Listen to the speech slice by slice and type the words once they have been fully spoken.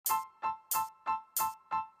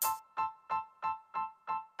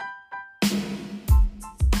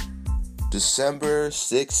December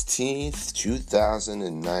 16th,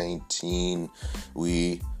 2019,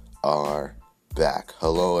 we are back.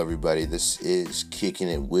 Hello, everybody. This is Kicking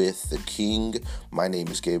It With the King. My name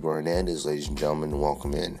is Gabriel Hernandez, ladies and gentlemen.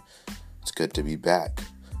 Welcome in. It's good to be back.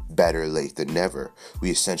 Better late than never. We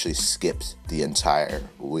essentially skipped the entire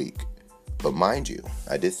week. But mind you,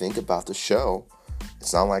 I did think about the show.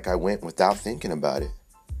 It's not like I went without thinking about it.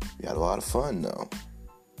 We had a lot of fun, though.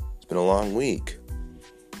 It's been a long week.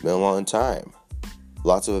 Been a long time.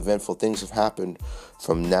 Lots of eventful things have happened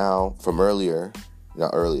earlier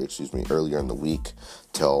in the week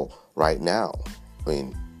till right now. I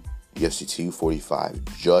mean, UFC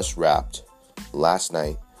 245 just wrapped last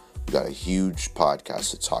night. We got a huge podcast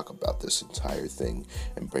to talk about this entire thing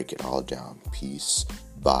and break it all down piece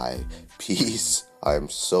by piece. I am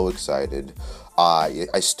so excited. I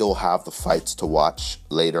still have the fights to watch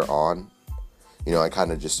later on. I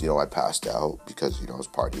kind of just, I passed out because, I was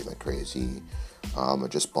partying like crazy. I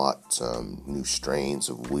just bought some new strains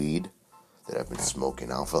of weed that I've been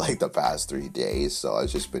smoking out for like the past 3 days. So I've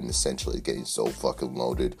just been essentially getting so fucking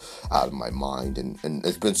loaded out of my mind. And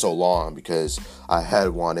it's been so long because I had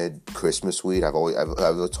wanted Christmas weed.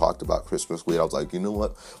 I've talked about Christmas weed. I was like, you know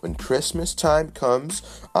what? When Christmas time comes,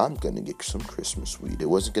 I'm going to get some Christmas weed. It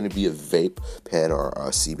wasn't going to be a vape pen or a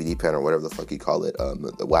CBD pen or whatever the fuck you call it,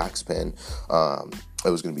 the wax pen. It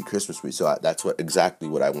was going to be Christmas weed. So that's exactly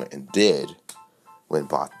what I went and did. Went and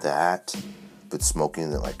bought that. Been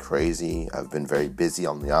smoking it like crazy. I've been very busy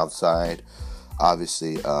on the outside.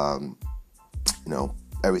 Obviously,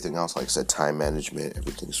 everything else, like I said, time management,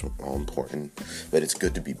 everything's all important. But it's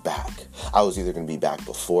good to be back. I was either going to be back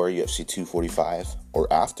before UFC 245 or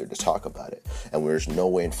after to talk about it. And there's no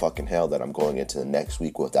way in fucking hell that I'm going into the next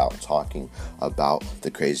week without talking about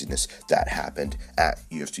the craziness that happened at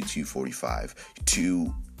UFC 245.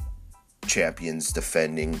 Two champions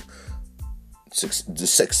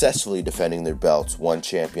successfully defending their belts. One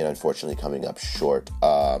champion unfortunately coming up short.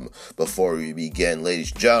 Before we begin,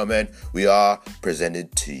 ladies and gentlemen, we are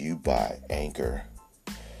presented to you by Anchor.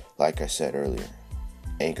 Like I said earlier,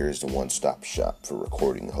 Anchor is the one-stop shop for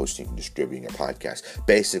recording, hosting, and distributing a podcast.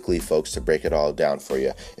 Basically, folks, to break it all down for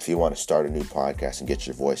you, if you want to start a new podcast and get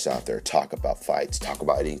your voice out there, talk about fights, talk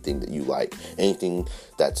about anything that you like, anything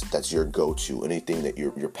that's your go-to, anything that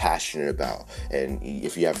you're passionate about, and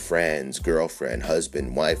if you have friends, girlfriend,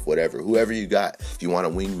 husband, wife, whatever, whoever you got, if you want a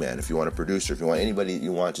wingman, if you want a producer, if you want anybody that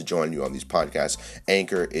you want to join you on these podcasts,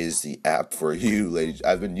 Anchor is the app for you, ladies.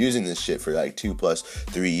 I've been using this shit for like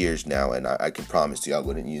 2+3 years now, and I can promise you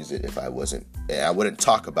I wouldn't use it if I wasn't, and I wouldn't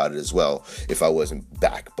talk about it as well if I wasn't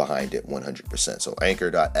back behind it 100%. So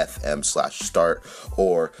anchor.fm/start,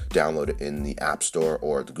 or download it in the App Store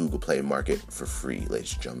or the Google Play Market for free,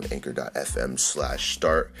 ladies and gentlemen.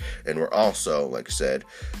 Anchor.fm/start. And we're also, like I said,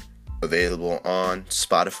 available on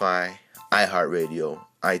Spotify, iHeartRadio,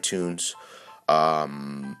 iTunes,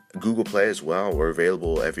 Google Play as well. We're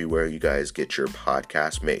available everywhere you guys get your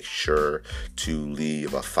podcast. Make sure to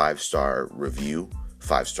leave a 5-star review,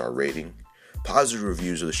 5-star rating, positive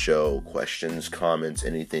reviews of the show, questions, comments,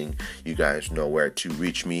 anything. You guys know where to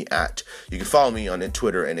reach me at. You can follow me on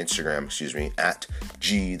Twitter and Instagram, at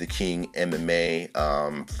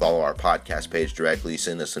GTheKingMMA. Follow our podcast page directly.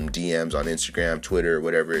 Send us some DMs on Instagram, Twitter,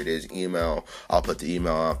 whatever it is. Email. I'll put the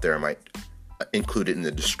email out there. I might include it in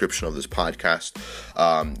the description of this podcast.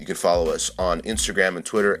 You can follow us on Instagram and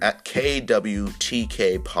Twitter at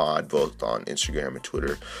KWTKPod, both on Instagram and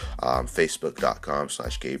Twitter.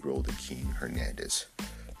 Facebook.com/Gabriel the King Hernandez.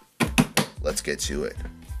 Let's get to it.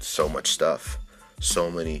 So much stuff.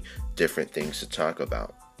 So many different things to talk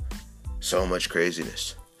about. So much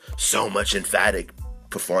craziness. So much emphatic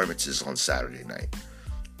performances on Saturday night.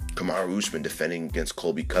 Kamaru Usman defending against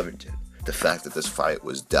Colby Covington. The fact that this fight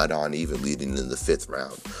was dead on even leading into the 5th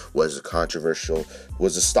round was a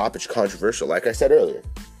stoppage controversial. Like I said earlier,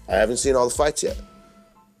 I haven't seen all the fights yet.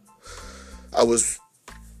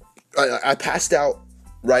 I passed out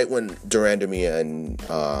right when Durandamia and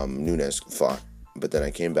Nunes fought. But then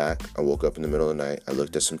I came back. I woke up in the middle of the night. I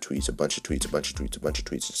looked at some tweets, a bunch of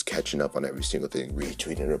tweets, just catching up on every single thing,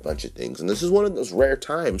 retweeting a bunch of things. And this is one of those rare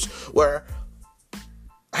times where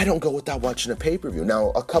I don't go without watching a pay-per-view.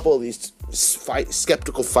 Now, a couple of these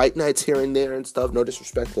skeptical fight nights here and there and stuff, no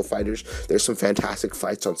disrespect to the fighters, there's some fantastic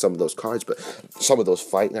fights on some of those cards, but some of those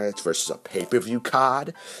fight nights versus a pay-per-view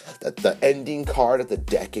card, the ending card of the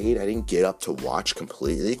decade, I didn't get up to watch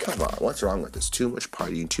completely. Come on, what's wrong with this? Too much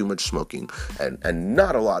partying, too much smoking, and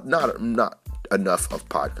not enough of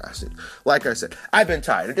podcasting. Like I said, I've been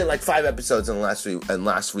tired. I did like 5 episodes in last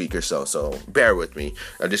week or so, so bear with me.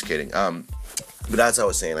 I'm just kidding. But as I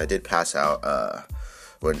was saying, I did pass out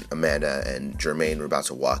when Amanda and Jermaine were about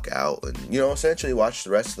to walk out, and essentially watched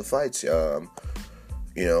the rest of the fights.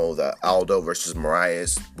 The Aldo versus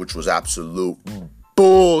Moraes, which was absolute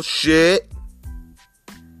bullshit.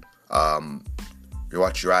 You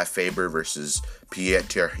watch Uriah Faber versus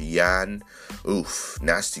Petr Yan. Oof,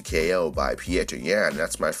 nasty KO by Petr Yan.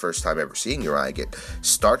 That's my first time ever seeing Uriah get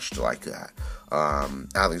starched like that.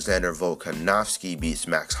 Alexander Volkanovski beats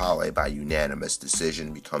Max Holloway by unanimous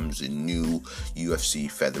decision, becomes the new UFC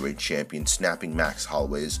featherweight champion, snapping Max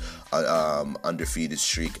Holloway's undefeated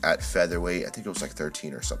streak at featherweight. I think it was like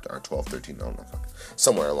 13 or something, or 12, 13, I don't know,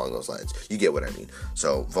 somewhere along those lines. You get what I mean.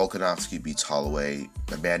 So Volkanovski beats Holloway.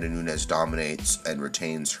 Amanda Nunes dominates and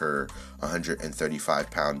retains her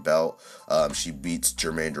 135-pound belt. She beats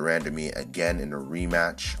Germaine de Randamie again in a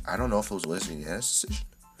rematch. I don't know if it was a listening decision.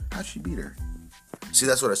 How'd she beat her? See,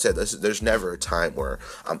 that's what I said. There's never a time where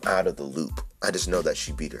I'm out of the loop. I just know that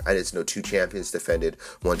she beat her. I just know 2 champions defended.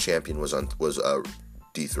 1 champion was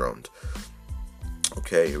dethroned.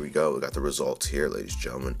 Okay, here we go. We got the results here, ladies and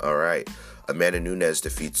gentlemen. All right. Amanda Nunes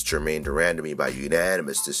defeats Germaine de Randamie by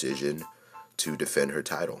unanimous decision to defend her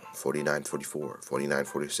title. 49-44,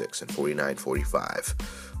 49-46, and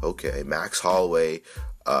 49-45. Okay, Max Holloway...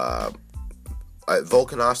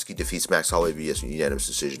 Volkanovski defeats Max Holloway via unanimous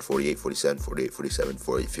decision, 48-47, 48-47,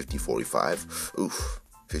 50-45. Oof,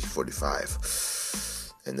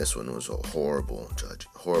 50-45. And this one was a horrible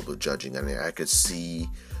judging. I mean, I could see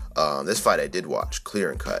this fight I did watch,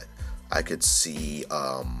 clear and cut. I could see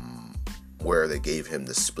where they gave him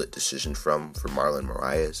the split decision for Marlon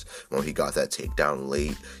Moraes. When he got that takedown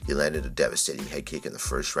late, he landed a devastating head kick in the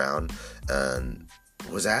first round, and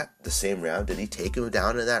was that the same round? Did he take him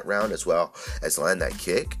down in that round as well as land that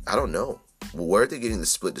kick? I don't know. Where are they getting the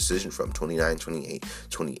split decision from? 29-28,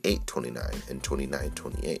 28-29, and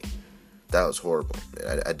 29-28. That was horrible.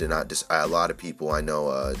 I did not. A lot of people I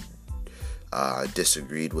know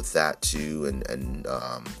disagreed with that too, and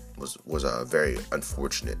was a very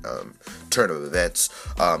unfortunate turn of events.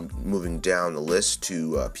 Moving down the list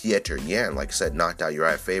to Petr Yan, like I said, knocked out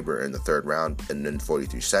Uriah Faber in the 3rd round and in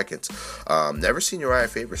 43 seconds. Never seen Uriah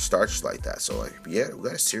Faber starched like that. So we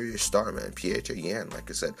got a serious star, man. Petr Yan,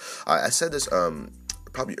 like I said. I said this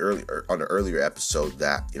probably earlier on an earlier episode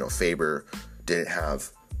that Faber didn't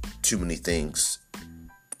have too many things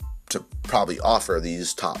to probably offer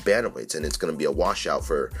these top bantamweights, and it's going to be a washout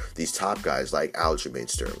for these top guys like Aljamain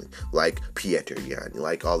Sterling, like Petr Yan,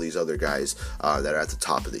 like all these other guys that are at the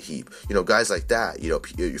top of the heap. Guys like that.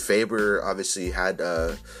 Faber obviously had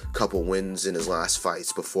a couple wins in his last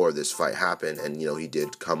fights before this fight happened, and he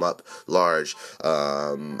did come up large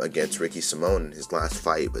against Ricky Simon in his last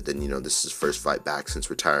fight, but then this is his first fight back since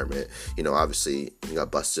retirement. Obviously he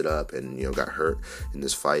got busted up and got hurt in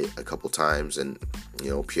this fight a couple times, and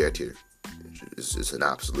Petr is an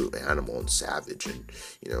absolute animal and savage, and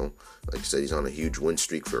like I said, he's on a huge win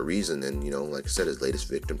streak for a reason, and like I said, his latest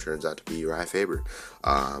victim turns out to be Uriah Faber.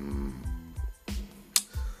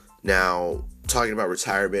 Now, talking about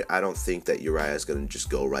retirement, I don't think that Uriah is going to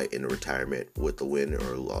just go right into retirement with the win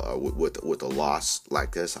or with a loss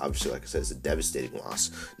like this. Obviously, like I said, it's a devastating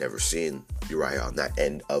loss. Never seen Uriah on that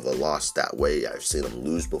end of a loss that way. I've seen him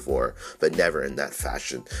lose before, but never in that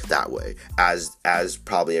fashion, that way. As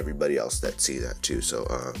probably everybody else that see that too. So,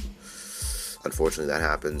 unfortunately, that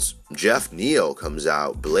happens. Jeff Neal comes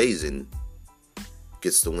out blazing,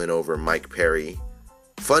 gets the win over Mike Perry.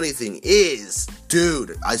 Funny thing is,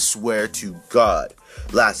 dude, I swear to God,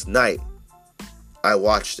 last night, I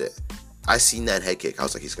watched it. I seen that head kick. I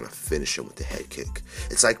was like, he's going to finish him with the head kick.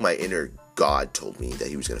 It's like my inner God told me that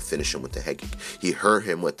he was going to finish him with the head kick. He hurt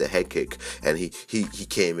him with the head kick, and he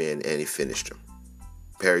came in and he finished him.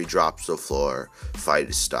 Perry drops to the floor. Fight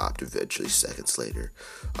is stopped eventually seconds later.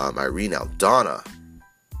 Irene Aldana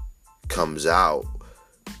comes out.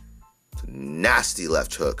 Nasty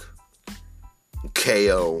left hook.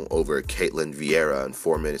 KO over Caitlin Vieira in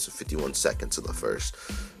 4 minutes and 51 seconds of the first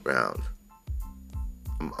round.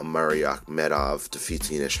 Murray Akhmedov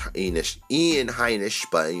defeats Ian Heinisch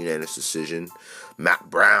by unanimous decision. Matt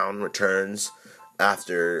Brown returns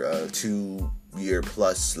after a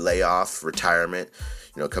 2-year-plus layoff, retirement.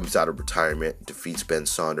 Comes out of retirement, defeats Ben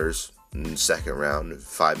Saunders in the 2nd round,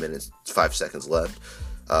 5 seconds left.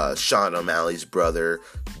 Sean O'Malley's brother,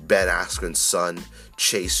 Ben Askren's son,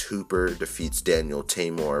 Chase Hooper, defeats Daniel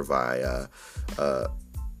Tamor via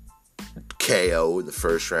KO in the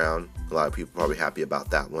first round. A lot of people probably happy about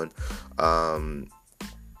that one.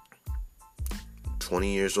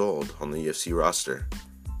 20 years old on the UFC roster.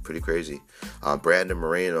 Pretty crazy. Brandon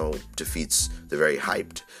Moreno defeats the very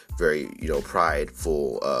hyped, very,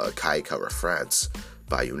 prideful Kai Kara France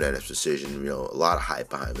by unanimous decision. A lot of hype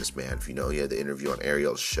behind this man. If he had the interview on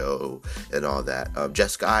Ariel's show and all that.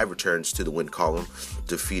 Jessica Eye returns to the win column,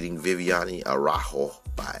 defeating Viviane Araújo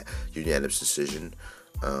by unanimous decision,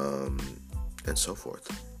 and so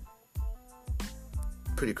forth.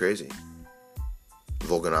 Pretty crazy.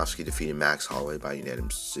 Volkanovski defeating Max Holloway by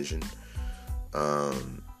unanimous decision.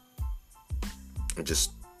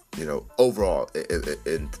 Overall,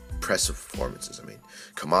 impressive performances.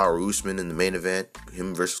 Kamaru Usman in the main event,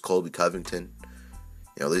 him versus Colby Covington.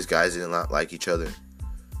 These guys did not like each other.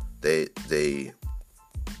 They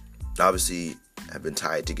obviously have been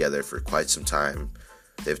tied together for quite some time.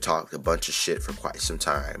 They've talked a bunch of shit for quite some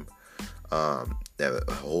time. They have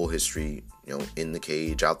a whole history, in the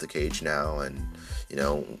cage, out the cage now, and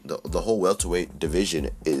the whole welterweight division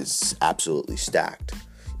is absolutely stacked.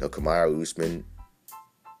 Kamaru Usman,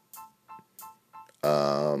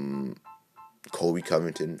 Colby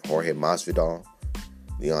Covington, Jorge Masvidal,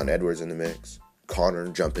 Leon Edwards in the mix, Conor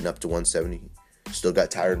jumping up to 170. Still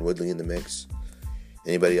got Tyron Woodley in the mix.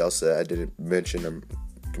 Anybody else that I didn't mention, I'm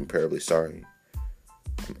comparably sorry.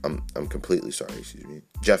 I'm completely sorry, excuse me.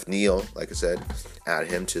 Jeff Neal, like I said, add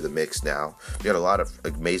him to the mix now. We got a lot of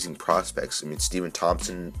amazing prospects. Stephen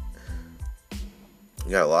Thompson.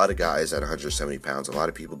 We got a lot of guys at 170 pounds. A lot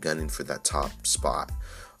of people gunning for that top spot.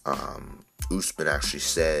 Usman actually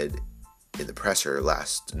said in the presser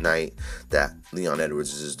last night that Leon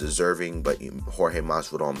Edwards is deserving, but Jorge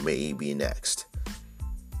Masvidal may be next.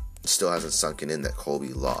 It still hasn't sunken in that Colby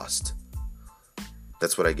lost.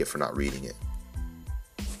 That's what I get for not reading it.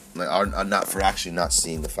 I'm not for actually not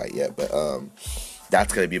seeing the fight yet, but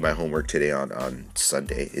that's gonna be my homework today on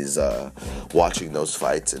Sunday is watching those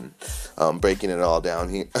fights and breaking it all down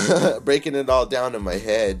here, breaking it all down in my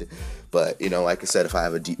head. But like I said, if I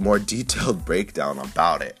have a more detailed breakdown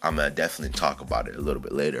about it, I'm gonna definitely talk about it a little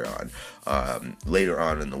bit later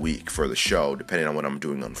on in the week for the show. Depending on what I'm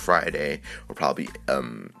doing on Friday, we'll probably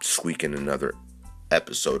squeak in another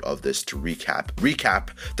episode of this to recap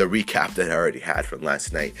the recap that I already had from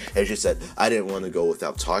last night. As you said, I didn't want to go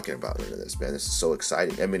without talking about none of this, man. This is so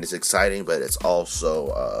exciting. It's exciting, but it's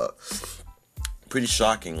also pretty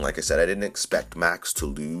shocking. Like I said, I didn't expect Max to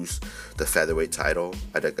lose the featherweight title.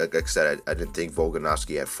 Like I said, I didn't think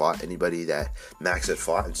Volkanovski had fought anybody that Max had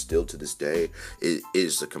fought, and still to this day it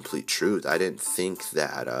is the complete truth. I didn't think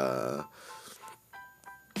that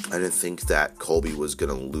Colby was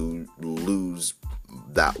gonna lose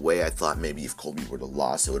that way. I thought maybe if Colby were to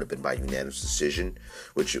lose, it would have been by unanimous decision,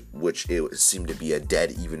 which it seemed to be a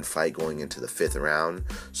dead even fight going into the 5th round.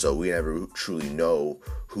 So we never truly know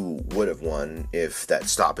who would have won if that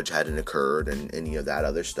stoppage hadn't occurred and any of that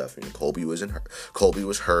other stuff. Colby was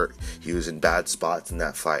hurt. He was in bad spots in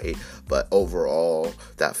that fight, but overall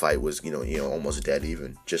that fight was almost dead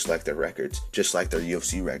even, just like their records, just like their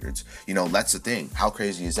UFC records. That's the thing. How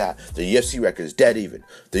crazy is that? The UFC record is dead even.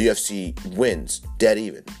 The UFC wins dead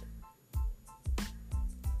even.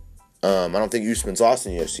 I don't think Usman's lost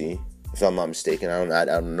in the UFC, if I'm not mistaken. I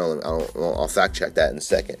don't know. I'll fact check that in a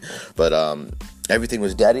second. But everything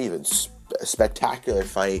was dead even. Spectacular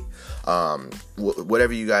fight.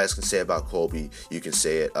 Whatever you guys can say about Colby, you can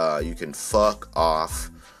say it. You can fuck off.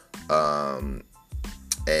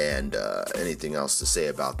 And anything else to say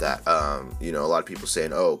about that? A lot of people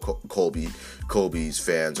saying, "Oh, Colby's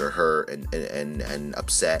fans are hurt and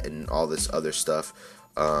upset and all this other stuff."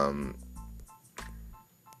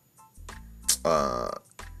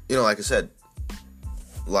 Like I said,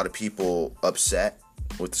 a lot of people upset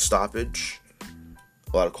with the stoppage.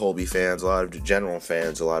 A lot of Colby fans, a lot of general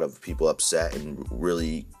fans, a lot of people upset and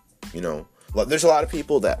really, there's a lot of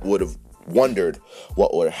people that would have wondered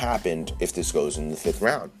what would have happened if this goes in the 5th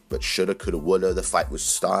round. But shoulda, coulda, woulda, the fight was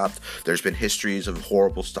stopped. There's been histories of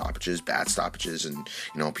horrible stoppages, bad stoppages, and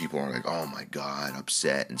people are like, oh my god,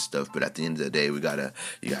 upset and stuff. But at the end of the day, you gotta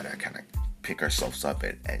kind of pick ourselves up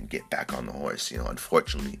and get back on the horse.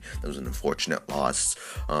 Unfortunately, that was an unfortunate loss.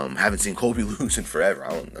 Haven't seen Colby lose in forever. I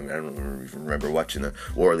don't even remember watching the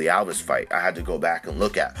Warley Alves fight. I had to go back and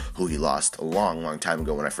look at who he lost a long time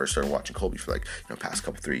ago when I first started watching Colby for past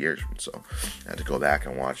couple 3 years. And so I had to go back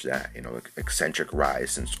and watch that. Eccentric rise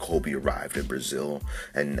since Colby arrived in Brazil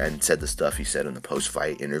and said the stuff he said in the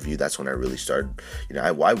post-fight interview. That's when I really started.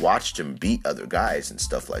 I watched him beat other guys and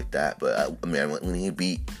stuff like that. But when he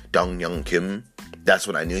beat Dong Young Kim Kim, that's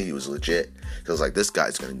when I knew he was legit. Because, like, this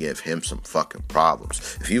guy's going to give him some fucking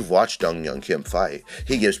problems. If you've watched Dong Hyun Kim fight,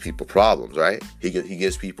 he gives people problems, right? He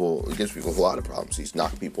gives people a lot of problems. He's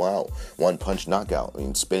knocked people out. One punch knockout. I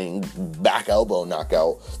mean, spinning back elbow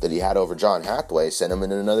knockout that he had over John Hathaway sent him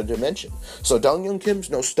in another dimension. So Dong Hyun Kim's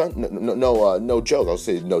no joke. I'll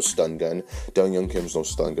say no stun gun. Dong Hyun Kim's no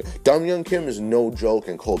stun gun. Dong Hyun Kim is no joke,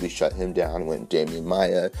 and Colby shut him down. When Damian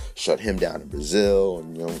Maia shut him down in Brazil,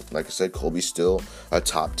 and like I said, Colby's still a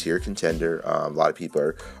top tier contender. A lot of people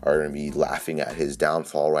are going to be laughing at his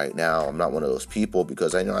downfall right now. I'm not one of those people,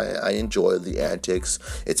 because I know I enjoy the antics.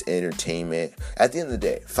 It's entertainment. At the end of the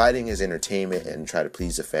day, fighting is entertainment, and try to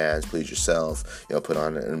please the fans, please yourself, put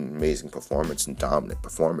on an amazing performance and dominant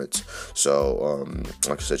performance. So,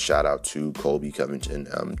 like I said, shout out to Colby Covington.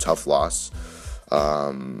 Tough loss.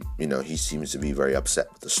 He seems to be very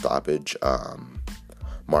upset with the stoppage.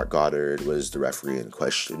 Mark Goddard was the referee in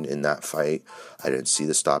question in that fight. I didn't see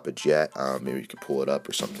the stoppage yet. Maybe you could pull it up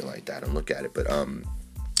or something like that and look at it. But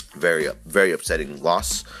very upsetting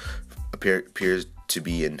loss. Appears to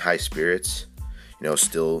be in high spirits.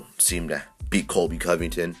 Still seem to beat Colby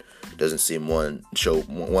Covington. Doesn't seem one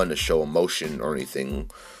to show emotion or anything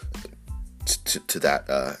to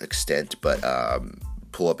that extent. But I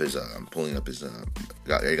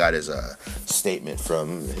got his statement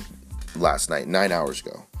from last night, 9 hours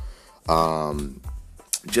ago.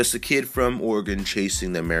 Just a kid from Oregon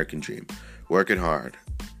chasing the American dream, working hard,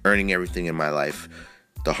 earning everything in my life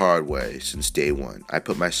the hard way since day one. I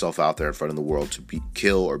put myself out there in front of the world to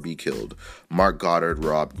kill or be killed. Mark Goddard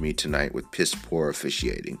robbed me tonight with piss poor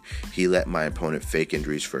officiating. He let my opponent fake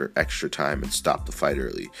injuries for extra time and stop the fight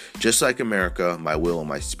early. Just like America, my will and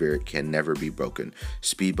my spirit can never be broken.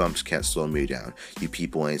 Speed bumps can't slow me down. You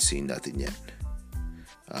people ain't seen nothing yet.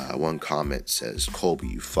 One comment says, Colby,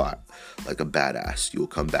 you fought like a badass. You will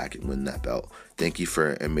come back and win that belt. Thank you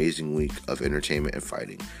for an amazing week of entertainment and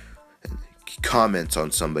fighting. And he comments on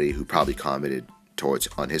somebody who probably commented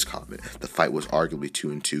on his comment. The fight was arguably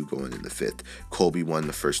 2-2 going in the fifth. Colby won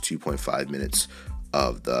the first 2.5 minutes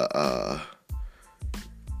of the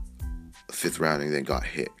fifth round and then got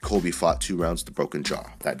hit. Colby fought 2 rounds with a broken jaw.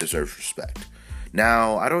 That deserves respect.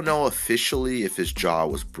 Now, I don't know officially if his jaw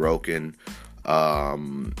was broken. I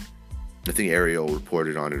think Ariel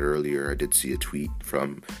reported on it earlier. I did see a tweet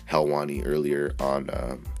from Helwani earlier on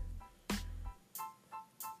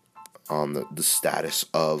the status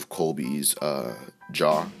of Colby's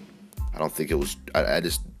jaw. I don't think it was. I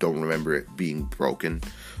just don't remember it being broken.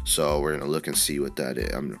 So we're gonna look and see what that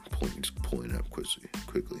is. I'm just pulling it up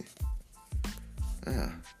quickly.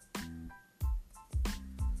 Yeah.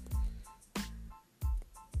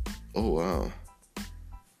 Oh wow.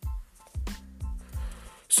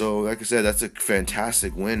 So, like I said, that's a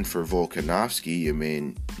fantastic win for Volkanovski. I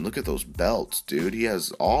mean, look at those belts, dude. He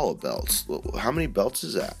has all belts. How many belts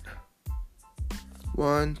is that?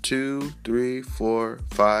 1, 2, 3, 4,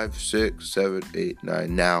 5, 6, 7, 8,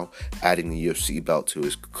 9. Now, adding the UFC belt to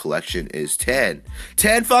his collection is 10.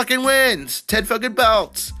 10 fucking wins! 10 fucking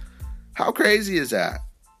belts! How crazy is that?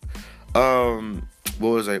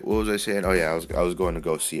 What was I saying? Oh yeah, I was going to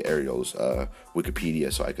go see Ariel's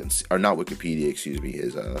Wikipedia so I can see, or not Wikipedia, excuse me,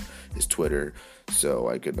 his Twitter, so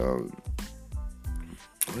I could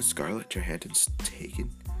was Scarlett Johansson's taken?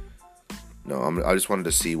 No, I just wanted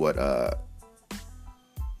to see what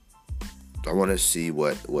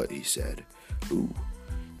he said. Ooh,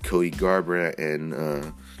 Cody Garbrandt and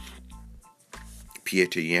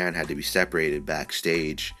Petr Yan had to be separated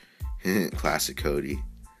backstage. Classic Cody.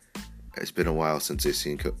 It's been a while since we've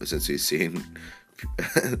seen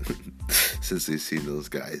those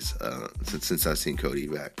guys. Since I've seen Cody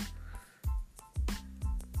back.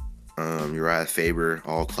 Uriah Faber,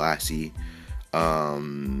 all classy.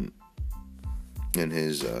 And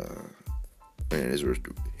his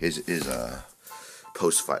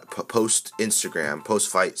post-fight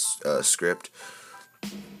script,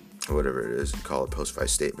 or whatever it is, call it post-fight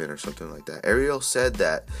statement or something like that. Ariel said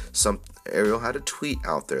that Ariel had a tweet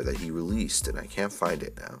out there that he released, and I can't find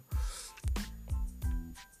it now.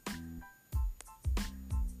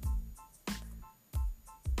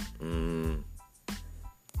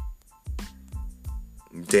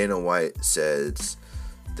 Dana White says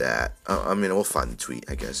that, we'll find the tweet,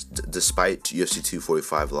 I guess. Despite UFC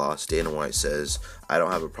 245 loss, Dana White says, I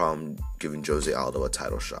don't have a problem giving Jose Aldo a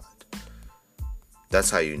title shot.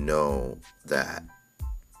 That's how you know that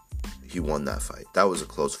he won that fight. That was a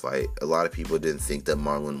close fight. A lot of people didn't think that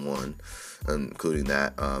Marlon won, including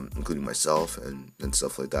myself and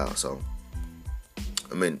stuff like that. So,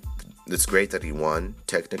 it's great that he won,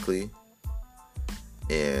 technically.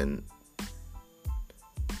 And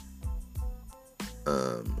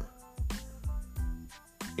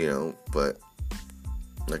But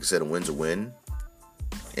like I said, a win's a win,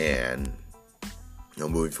 and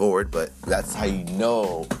moving forward. But that's how you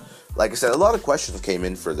know. Like I said, a lot of questions came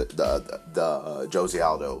in for the Jose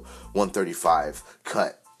Aldo 135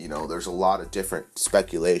 cut. There's a lot of different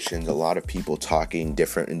speculations, a lot of people talking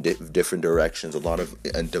different directions, a lot of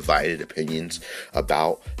divided opinions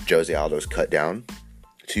about Jose Aldo's cut down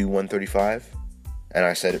to 135. And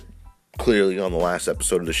I said it clearly on the last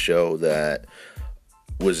episode of the show that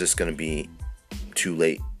was this going to be too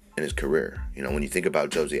late in his career. When you think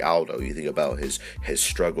about Jose Aldo, you think about his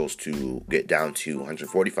struggles to get down to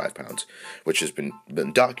 145 pounds, which has been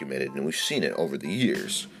documented, and we've seen it over the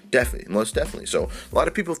years. Definitely, most definitely. So a lot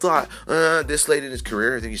of people thought this late in his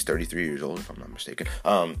career, I think he's 33 years old, if I'm not mistaken.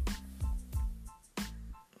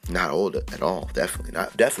 Not old at all. Definitely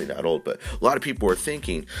not old. But a lot of people were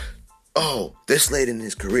thinking, oh, this late in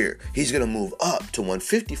his career, he's going to move up to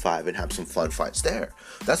 155 and have some fun fights there.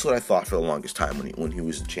 That's what I thought for the longest time when he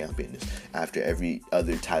was the champion. After every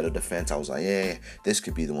other title defense, I was like, yeah, this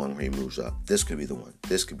could be the one where he moves up. This could be the one.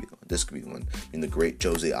 This could be the one. This could be the one. The great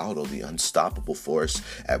Jose Aldo, the unstoppable force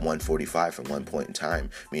at 145 from one point in time.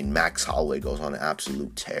 Max Holloway goes on an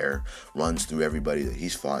absolute tear, runs through everybody that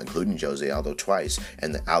he's fought, including Jose Aldo twice,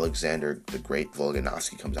 and the Alexander the Great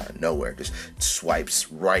Volkanovski comes out of nowhere, just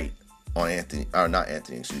swipes right on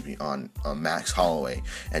Max Holloway,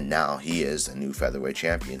 and now he is the new featherweight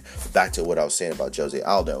champion. Back to what I was saying about Jose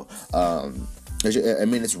Aldo.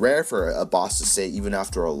 It's rare for a boss to say, even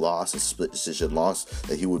after a split decision loss,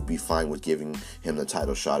 that he would be fine with giving him the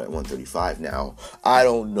title shot at 135. Now, I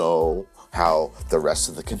don't know how the rest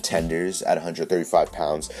of the contenders at 135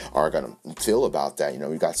 pounds are going to feel about that.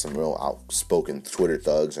 We've got some real outspoken Twitter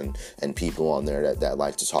thugs and people on there that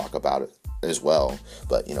like to talk about it as well,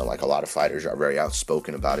 but like a lot of fighters are very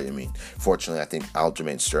outspoken about it. Fortunately, I think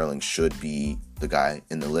Aljamain Sterling should be the guy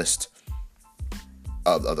in the list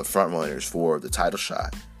of the front runners for the title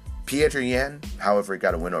shot. Petr Yan, however, he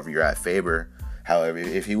got a win over Uriah Faber. However,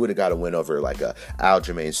 if he would have got a win over like a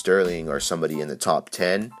Aljamain Sterling or somebody in the top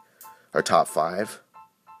 10 or top 5,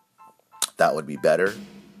 that would be better.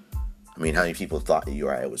 How many people thought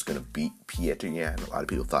Uriah was going to beat Petr Yan? A lot of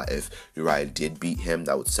people thought if Uriah did beat him,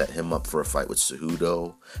 that would set him up for a fight with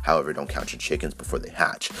Cejudo. However, don't count your chickens before they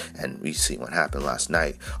hatch. And we see what happened last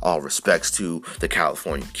night. All respects to the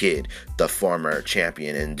California Kid, the former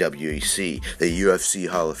champion in WEC, the UFC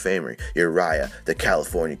Hall of Famer, Uriah, the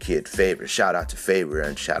California Kid Faber. Shout out to Faber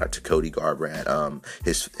and shout out to Cody Garbrandt.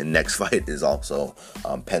 His next fight is also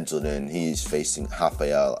penciled in. He's facing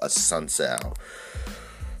Rafael Assunção.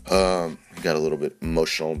 Got a little bit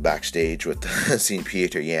emotional backstage with seeing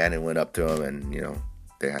Petr Yan and went up to him and,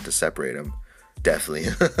 they had to separate him. Definitely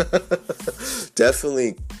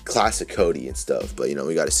classic Cody and stuff. But,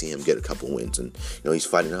 we got to see him get a couple wins. And, he's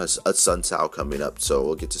fighting Assunção coming up. So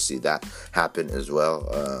we'll get to see that happen as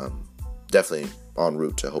well. Definitely en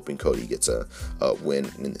route to hoping Cody gets a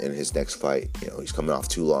win in his next fight. He's coming off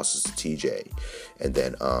 2 losses to TJ. And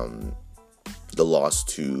then the loss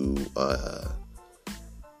to...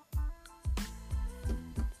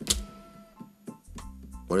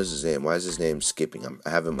 what is his name? Why is his name skipping? I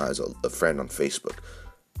have him as a friend on Facebook.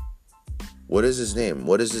 What is his name?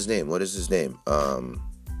 I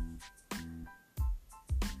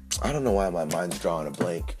don't know why my mind's drawing a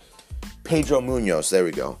blank. Pedro Munoz. There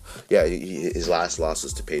we go. Yeah, his last loss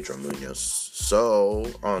was to Pedro Munoz. So,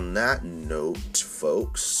 on that note,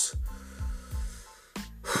 folks,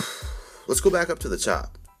 let's go back up to the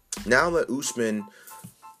top. Now that Usman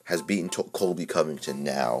has beaten Colby Covington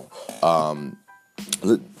now,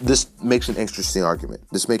 this makes an interesting argument.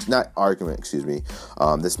 This makes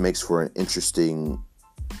for an interesting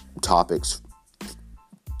topics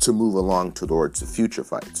to move along towards the future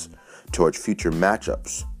fights, towards future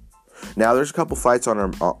matchups. Now, there's a couple fights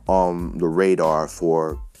on the radar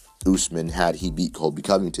for Usman had he beat Colby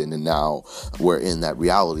Covington, and now we're in that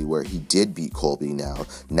reality where he did beat Colby.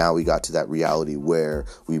 Now we got to that reality where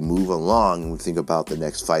we move along and we think about the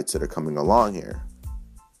next fights that are coming along here.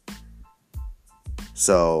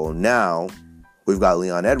 So now we've got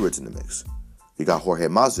Leon Edwards in the mix. We got Jorge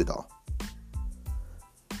Masvidal.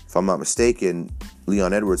 If I'm not mistaken,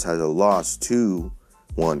 Leon Edwards has a loss to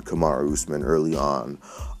one Kamaru Usman early on.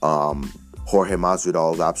 Jorge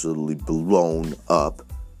Masvidal is absolutely blown up.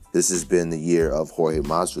 This has been the year of Jorge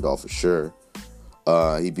Masvidal for sure.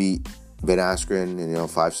 He beat Ben Askren in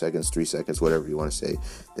 5 seconds, 3 seconds, whatever you want to say.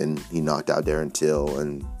 Then he knocked out Darren Till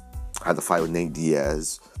and had the fight with Nate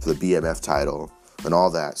Diaz for the BMF title. And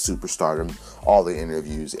all that, superstardom, all the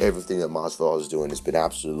interviews, everything that Masvidal is doing has been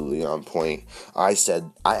absolutely on point. I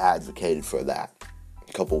advocated for that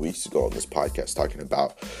a couple weeks ago on this podcast talking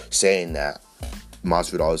about saying that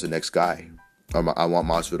Masvidal is the next guy. I want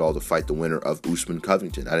Masvidal to fight the winner of Usman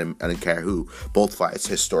Covington. I didn't care who. Both fights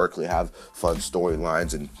historically have fun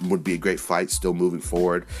storylines and would be a great fight still moving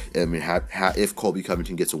forward. I mean, if Colby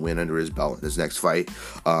Covington gets a win under his belt in his next fight,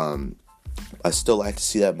 I still like to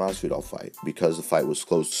see that Masvidal fight because the fight was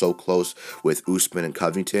so close with Usman and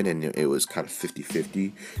Covington, and it was kind of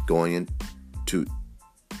 50-50 going into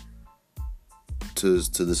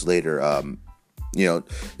this later, in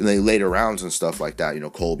the later rounds and stuff like that.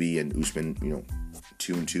 Colby and Usman,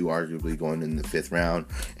 2-2 arguably going in the 5th round,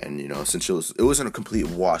 and since it wasn't a complete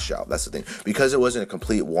washout. That's the thing, because it wasn't a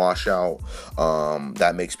complete washout.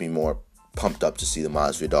 That makes me more pumped up to see the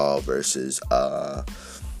Masvidal versus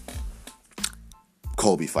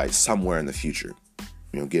Colby fight somewhere in the future.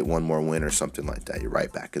 Get one more win or something like that. You're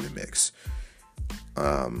right back in the mix.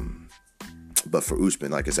 But for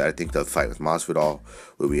Usman, like I said, I think the fight with Masvidal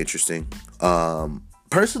will be interesting.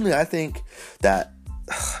 Personally, I think that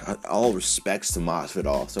all respects to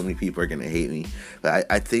Masvidal. So many people are going to hate me. But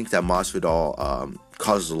I think that Masvidal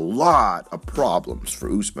causes a lot of problems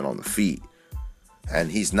for Usman on the feet.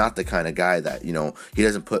 And he's not the kind of guy that, he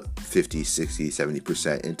doesn't put 50, 60,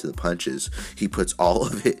 70% into the punches. He puts all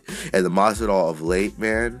of it. And the Masvidal of late,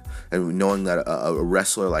 man, and knowing that a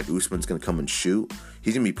wrestler like Usman's going to come and shoot,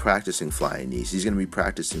 he's going to be practicing flying knees. He's going to be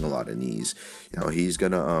practicing a lot of knees. He's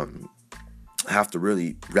going to have to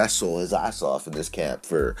really wrestle his ass off in this camp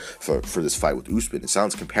for this fight with Usman. It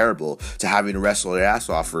sounds comparable to having to wrestle your ass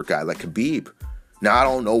off for a guy like Khabib. Now, I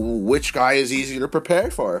don't know which guy is easier to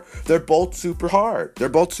prepare for. They're both super hard. They're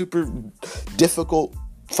both super difficult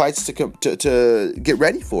fights to get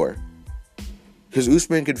ready for. Because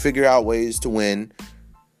Usman can figure out ways to win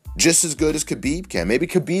just as good as Khabib can. Maybe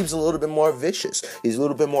Khabib's a little bit more vicious. He's a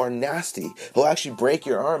little bit more nasty. He'll actually break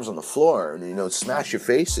your arms on the floor and, smash your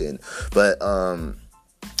face in. But,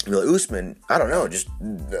 Usman, I don't know, just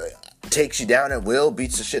takes you down at will,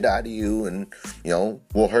 beats the shit out of you, and,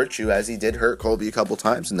 will hurt you, as he did hurt Colby a couple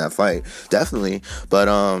times in that fight. Definitely. But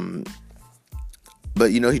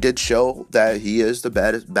he did show that he is the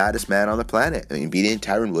baddest man on the planet. I mean, beating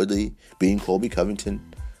Tyron Woodley, beating Colby Covington,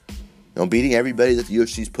 beating everybody that the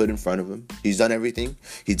UFC's put in front of him. He's done everything.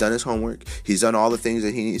 He's done his homework. He's done all the things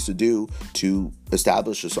that he needs to do to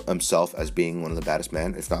establish himself as being one of the baddest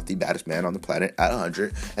men, if not the baddest man on the planet, at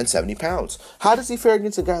 170 pounds. How does he fare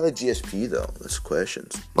against a guy like GSP, though? That's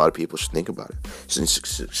questions. A lot of people should think about it.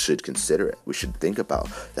 Should consider it. We should think about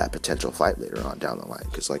that potential fight later on down the line.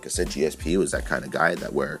 Because, like I said, GSP was that kind of guy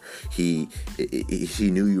that where he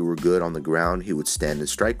knew you were good on the ground, he would stand and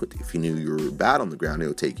strike with you. If he knew you were bad on the ground, he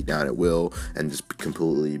would take you down at will and just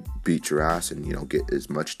completely beat your ass and, get as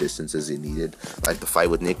much distance as he needed. Like the fight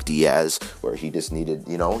with Nick Diaz, where he just needed,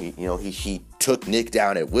 he took Nick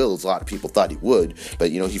down at will, as a lot of people thought he would, but,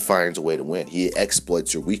 he finds a way to win. He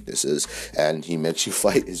exploits your weaknesses, and he makes you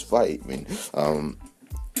fight his fight. I mean,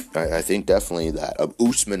 I think definitely that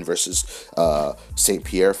Usman versus St.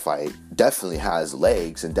 Pierre fight definitely has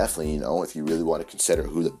legs, and definitely, if you really want to consider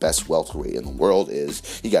who the best welterweight in the world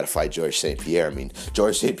is, you got to fight George St. Pierre. I mean,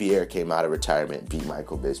 George St. Pierre came out of retirement and beat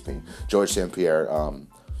Michael Bisping. George St. Pierre,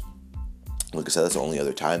 like I said, that's the only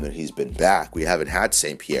other time that he's been back. We haven't had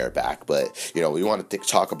St. Pierre back, but, we want to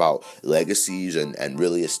talk about legacies and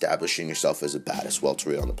really establishing yourself as the baddest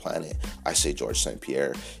welterweight on the planet. I say George St.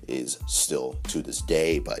 Pierre is still to this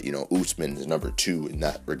day, but, Usman is number 2 in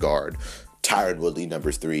that regard. Tyron Woodley,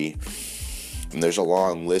 number 3. And there's a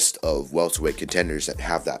long list of welterweight contenders that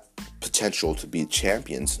have that potential to be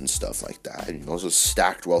champions and stuff like that. And also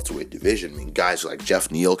stacked welterweight division. I mean, guys like Jeff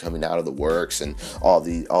Neal coming out of the works and all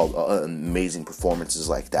amazing performances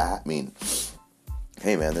like that. I mean,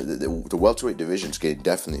 hey man, the welterweight division is getting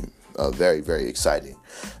definitely very, very exciting.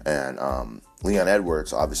 And Leon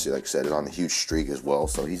Edwards, obviously, like I said, is on a huge streak as well,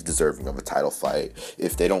 so he's deserving of a title fight.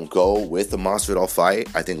 If they don't go with the Masvidal fight,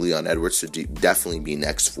 I think Leon Edwards should definitely be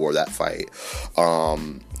next for that fight.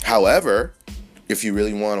 However, if you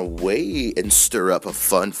really want to wait and stir up a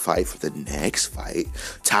fun fight for the next fight,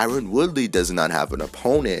 Tyron Woodley does not have an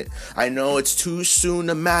opponent. I know it's too soon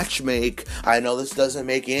to matchmake. I know this doesn't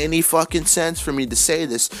make any fucking sense for me to say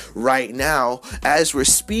this right now as we're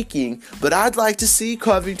speaking, but I'd like to see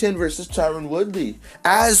Covington versus Tyron Woodley,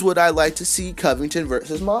 as would I like to see Covington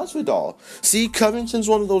versus Masvidal. See, Covington's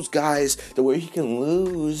one of those guys that where he can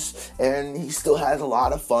lose and he still has a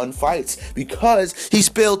lot of fun fights because he's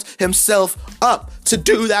built himself up. up to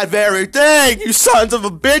do that very thing, you sons of a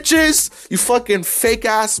bitches. You fucking fake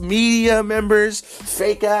ass media members,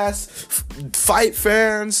 fake ass fight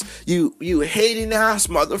fans, you hating ass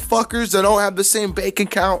motherfuckers that don't have the same bank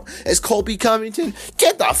account as Colby Covington.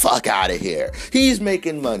 Get the fuck out of here. He's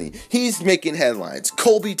making money. He's making headlines.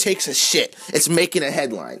 Colby takes a shit. It's making a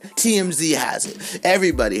headline. TMZ has it.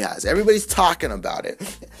 Everybody has it. Everybody's talking about it.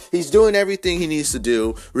 He's doing everything he needs to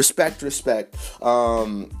do. Respect.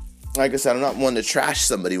 Like I said, I'm not one to trash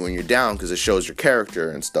somebody when you're down because it shows your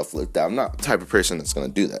character and stuff like that. I'm not the type of person that's going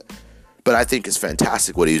to do that. But I think it's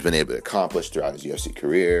fantastic what he's been able to accomplish throughout his UFC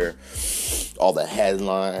career. All the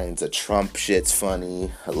headlines, the Trump shit's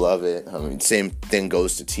funny. I love it. I mean, same thing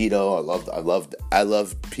goes to Tito. I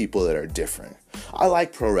love people that are different. I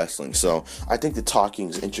like pro wrestling, so I think the talking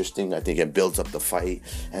is interesting. I think it builds up the fight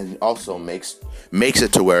and also makes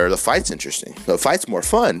it to where the fight's interesting. The fight's more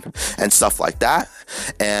fun and stuff like that,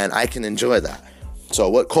 and I can enjoy that. So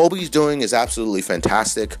what Colby's doing is absolutely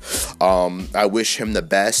fantastic. I wish him the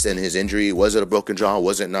best in his injury. Was it a broken jaw?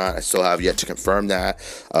 Was it not? I still have yet to confirm that.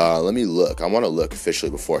 Let me look. I want to look officially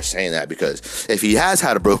before saying that, because if he has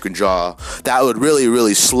had a broken jaw, that would really,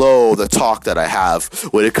 really slow the talk that I have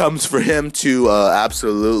when it comes for him to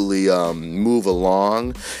absolutely move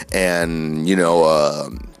along and,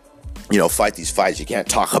 fight these fights. You can't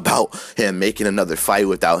talk about him making another fight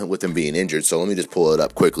with him being injured. So let me just pull it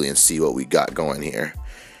up quickly and see what we got going here.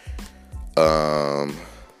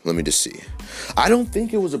 Let me just see. I don't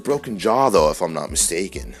think it was a broken jaw though, if I'm not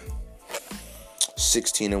mistaken.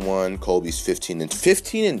 16-1, Colby's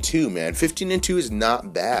 15-2, man. 15-2 is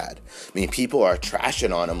not bad. I mean, people are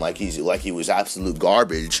trashing on him like he was absolute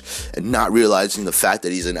garbage and not realizing the fact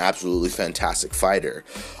that he's an absolutely fantastic fighter.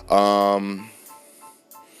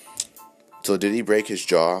 So did he break his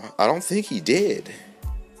jaw? I don't think he did.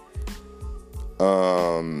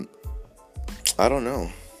 I don't know.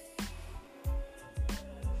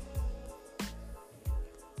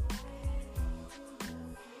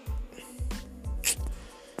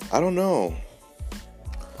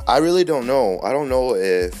 I really don't know. I really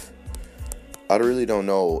don't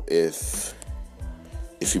know if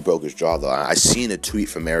he broke his jaw though. I seen a tweet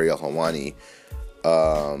from Ariel Helwani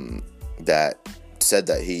that said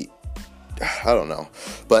that I don't know.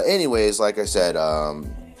 But anyways, like I said,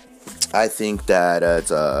 I think that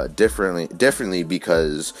it's differently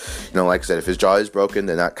because, like I said, if his jaw is broken,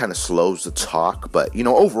 then that kind of slows the talk. But,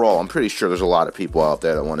 overall, I'm pretty sure there's a lot of people out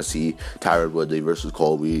there that want to see Tyron Woodley versus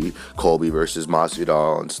Colby versus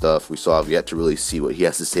Masvidal and stuff. We still have yet to really see what he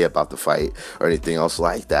has to say about the fight or anything else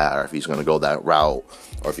like that, or if he's going to go that route,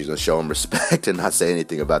 or if he's going to show him respect and not say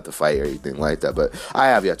anything about the fight or anything like that. But I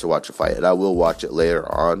have yet to watch the fight, and I will watch it later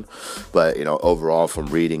on. But, overall, from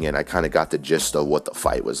reading it, I kind of got the gist of what the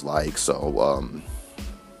fight was like. So,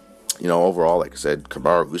 overall, like I said,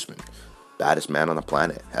 Kamaru Usman, baddest man on the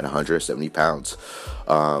planet at 170 pounds.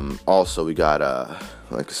 Also, we got,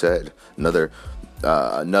 like I said, another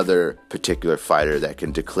particular fighter that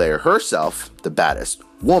can declare herself the baddest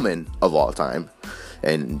woman of all time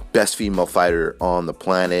and best female fighter on the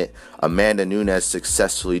planet. Amanda Nunes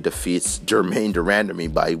successfully defeats Germaine de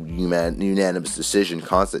Randamie by unanimous decision,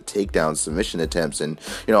 constant takedown, submission attempts, and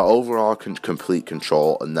overall complete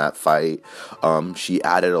control in that fight. She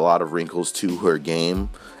added a lot of wrinkles to her game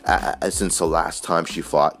since the last time she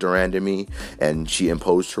fought de Randamie, and she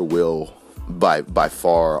imposed her will by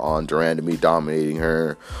far on de Randamie, dominating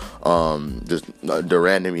her. Just de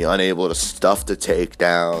Randamie unable to stuff the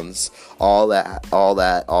takedowns. All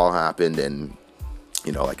that happened, and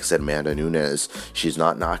like I said, Amanda Nunes, she's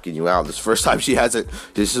not knocking you out. This is the first time she hasn't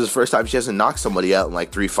knocked somebody out in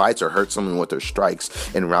like 3 fights or hurt someone with her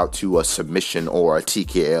strikes en route to a submission or a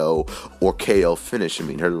TKO or KO finish. I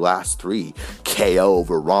mean, her last 3, KO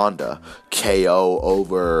over Ronda, KO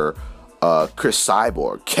over Chris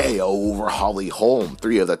Cyborg, KO over Holly Holm,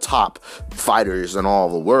 3 of the top fighters in all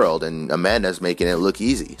the world, and Amanda's making it look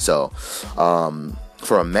easy. So,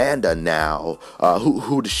 for Amanda now,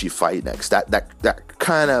 who does she fight next? That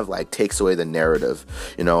kind of like takes away the narrative.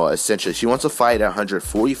 Essentially, she wants to fight at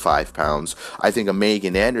 145 pounds. I think a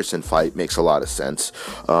Megan Anderson fight makes a lot of sense.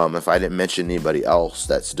 If I didn't mention anybody else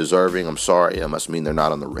that's deserving, I'm sorry. That must mean they're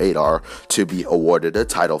not on the radar to be awarded a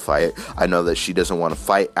title fight. I know that she doesn't want to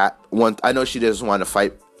fight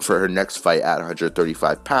for her next fight at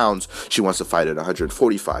 135 pounds. She wants to fight at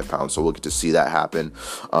 145 pounds, so we'll get to see that happen.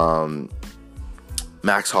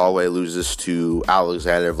 Max Holloway loses to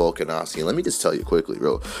Alexander Volkanovski. Let me just tell you quickly,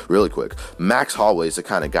 really quick. Max Holloway is the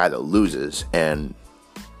kind of guy that loses, and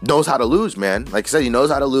knows how to lose, man. Like I said, he knows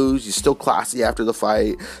how to lose. He's still classy after the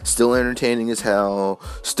fight, still entertaining as hell,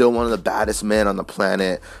 still one of the baddest men on the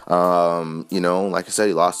planet. Like I said,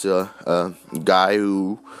 he lost to a guy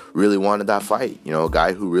who really wanted that fight. A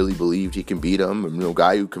guy who really believed he can beat him. A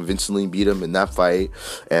guy who convincingly beat him in that fight.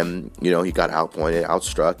 And, he got outpointed,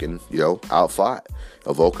 outstruck, and, outfought.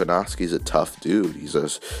 Volkanovski's a tough dude. He's not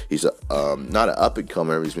an up and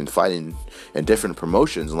comer. He's been fighting in different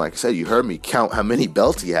promotions, and like I said, you heard me count how many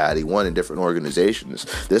belts he had. He won in different organizations.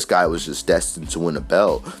 This guy was just destined to win a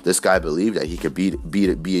belt. This guy believed that he could be a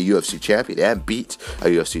UFC champion and beat a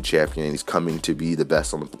UFC champion, and he's coming to be the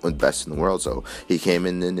best best in the world. So he came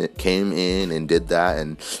in and did that,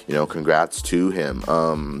 and congrats to him.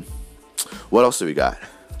 What else do we got?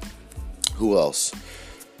 Who else?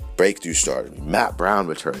 Breakthrough started. Matt Brown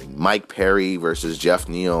returning. Mike Perry versus Jeff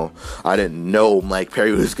Neal. I didn't know Mike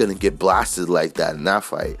Perry was gonna get blasted like that in that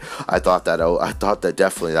fight. I thought that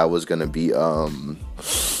definitely that was gonna be. I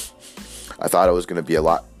thought it was gonna be a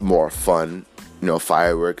lot more fun.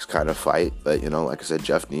 Fireworks kind of fight. But like I said,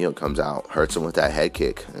 Jeff Neal comes out, hurts him with that head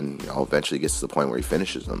kick, and eventually gets to the point where he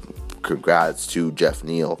finishes him. Congrats to Jeff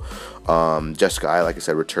Neal. Jessica Eye, like I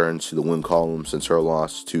said, returns to the win column since her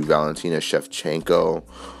loss to Valentina Shevchenko.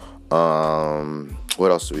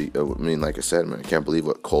 What else do we? Like I said, I can't believe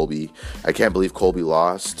Colby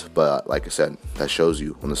lost. But like I said, that shows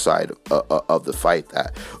you on the side of the fight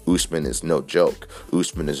that Usman is no joke.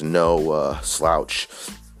 Usman is no slouch.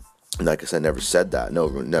 Like I said, never said that.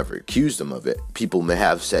 Never accused him of it. People may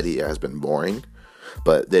have said he has been boring,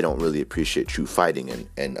 but they don't really appreciate true fighting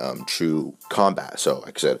and true combat. So,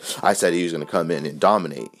 like I said he was going to come in and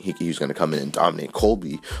dominate. He was going to come in and dominate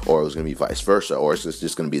Colby, or it was going to be vice versa, or it's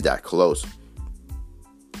just going to be that close.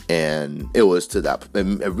 And it was to that,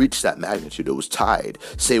 it reached that magnitude. It was tied.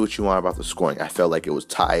 Say what you want about the scoring. I felt like it was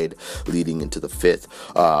tied leading into the fifth.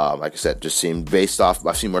 Like I said, just seemed based off,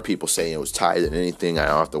 I've seen more people saying it was tied than anything. I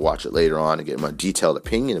don't have to watch it later on to get my detailed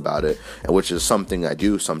opinion about it, and which is something I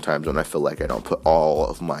do sometimes when I feel like I don't put all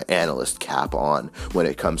of my analyst cap on when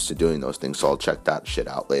it comes to doing those things. So I'll check that shit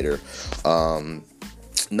out later.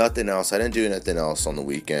 Nothing else. I didn't do anything else on the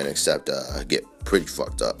weekend except get pretty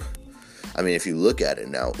fucked up. If you look at it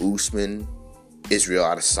now, Usman, Israel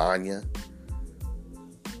Adesanya,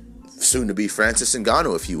 soon to be Francis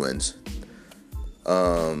Ngannou if he wins.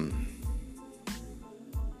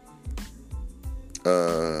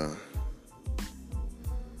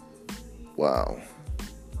 Wow.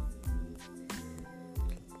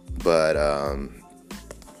 But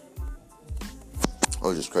it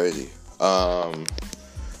was just crazy.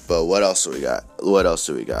 But what else do we got?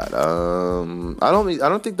 I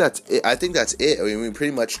don't think that's it. I think that's it. We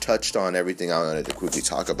pretty much touched on everything I wanted to quickly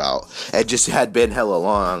talk about. It just had been hella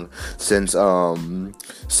long since I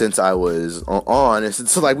was on.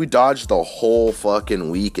 It's like we dodged the whole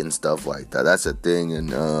fucking week and stuff like that. That's the thing, and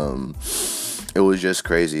it was just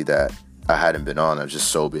crazy that I hadn't been on. I was just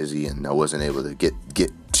so busy and I wasn't able to get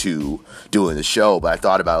to doing the show, but I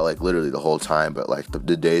thought about it like literally the whole time. But like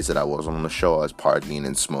the days that I wasn't on the show, I was partying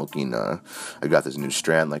and smoking. I got this new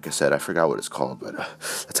strand, like I said, I forgot what it's called, but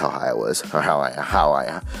that's how high I was, or how I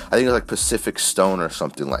think it's like Pacific Stone or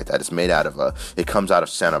something like that. It's made out of it comes out of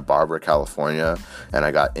Santa Barbara, California, and I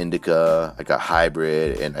got indica, I got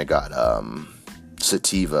hybrid, and I got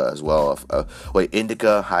sativa as well.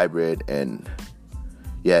 Indica, hybrid, and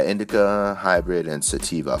indica, hybrid, and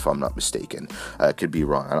sativa, if I'm not mistaken. I could be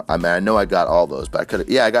wrong. I know I got all those, but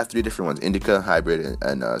I got 3 different ones: indica, hybrid,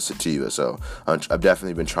 and sativa. So I've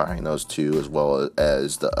definitely been trying those 2, as well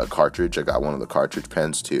as the cartridge. I got one of the cartridge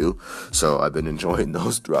pens too, so I've been enjoying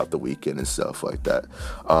those throughout the weekend and stuff like that.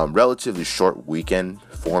 Relatively short weekend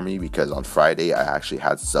for me because on Friday I actually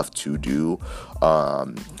had stuff to do.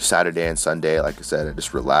 Saturday and Sunday, like I said, I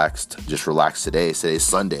just relaxed today. Today's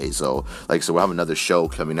Sunday, so like I said, we'll have another show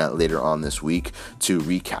coming out later on this week to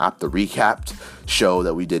recap the recapped show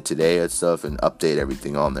that we did today and stuff, and update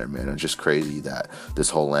everything on there, man. It's just crazy that this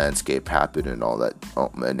whole landscape happened and all that,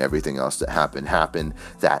 and everything else that happened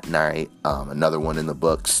that night. Another one in the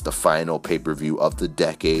books, the final pay-per-view of the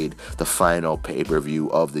decade, the final pay-per-view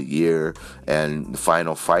of the year, and the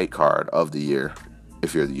final fight card of the year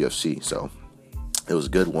if you're the UFC. So it was a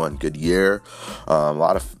good one, good year. A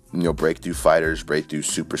lot of breakthrough fighters, breakthrough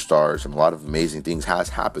superstars, and a lot of amazing things has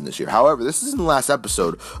happened this year. However, this isn't the last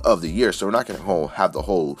episode of the year, so we're not going to have the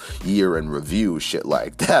whole year in review shit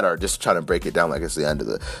like that, or just trying to break it down like it's the end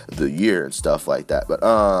of the year and stuff like that. But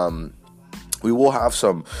We will have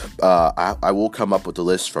some. I will come up with the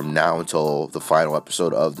list from now until the final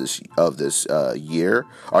episode of this year,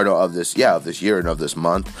 or no, of this year and of this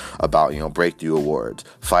month, about breakthrough awards,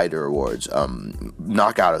 fighter awards,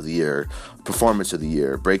 knockout of the year, performance of the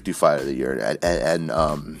year, breakthrough fighter of the year, and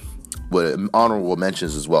with honorable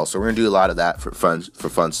mentions as well. So we're gonna do a lot of that for fun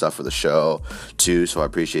stuff for the show too. So I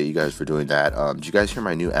appreciate you guys for doing that. Did you guys hear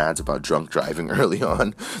my new ads about drunk driving early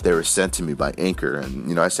on? They were sent to me by Anchor,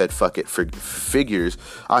 and I said fuck it, figures.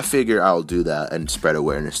 I figure I'll do that and spread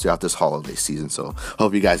awareness throughout this holiday season. So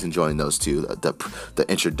hope you guys enjoying those too. The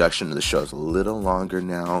introduction to the show is a little longer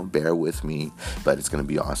now. Bear with me, but it's gonna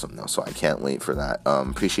be awesome though. So I can't wait for that.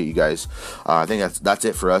 Appreciate you guys. I think that's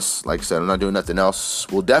it for us. Like I said, I'm not doing nothing else.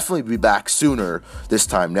 We'll definitely be back sooner this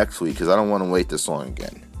time next week, because I don't want to wait this long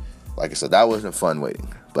again. Like I said, that wasn't fun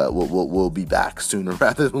waiting, but we'll be back sooner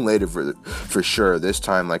rather than later for sure. This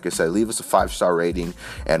time, like I said, leave us a 5-star rating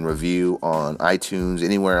and review on iTunes,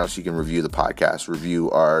 anywhere else you can review the podcast. Review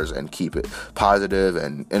ours and keep it positive.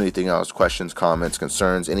 And anything else, questions, comments,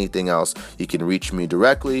 concerns, anything else, you can reach me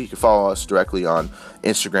directly. You can follow us directly on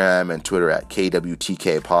Instagram and Twitter at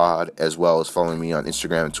KWTKPod, as well as following me on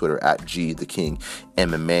Instagram and Twitter at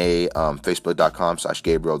GTheKingMMA,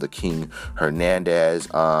 Facebook.com/Gabriel the King Hernandez.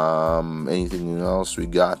 Anything else we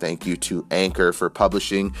got? Thank you to Anchor for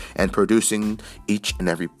publishing and producing each and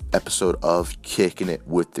every episode of Kicking It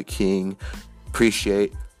with the King.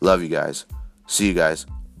 Appreciate, love you guys. See you guys.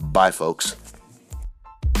 Bye, folks.